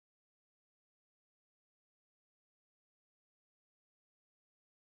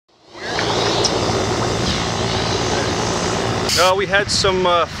We had some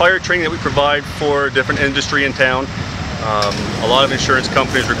fire training that we provide for different industry in town. A lot of insurance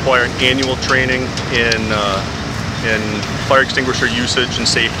companies require annual training in fire extinguisher usage and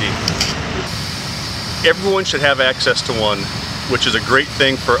safety. Everyone should have access to one, which is a great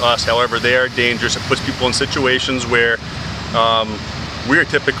thing for us. However, they are dangerous. It puts people in situations where we are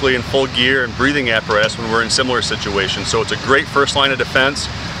typically in full gear and breathing apparatus when we're in similar situations. So it's a great first line of defense.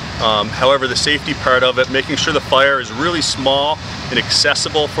 However, the safety part of it, making sure the fire is really small and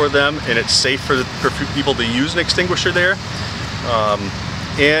accessible for them, and it's safe for people to use an extinguisher there.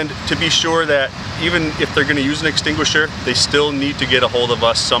 And to be sure that even if they're going to use an extinguisher, they still need to get a hold of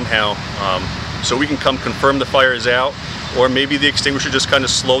us somehow, so we can come confirm the fire is out, or maybe the extinguisher just kind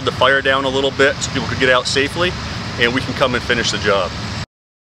of slowed the fire down a little bit so people could get out safely, and we can come and finish the job.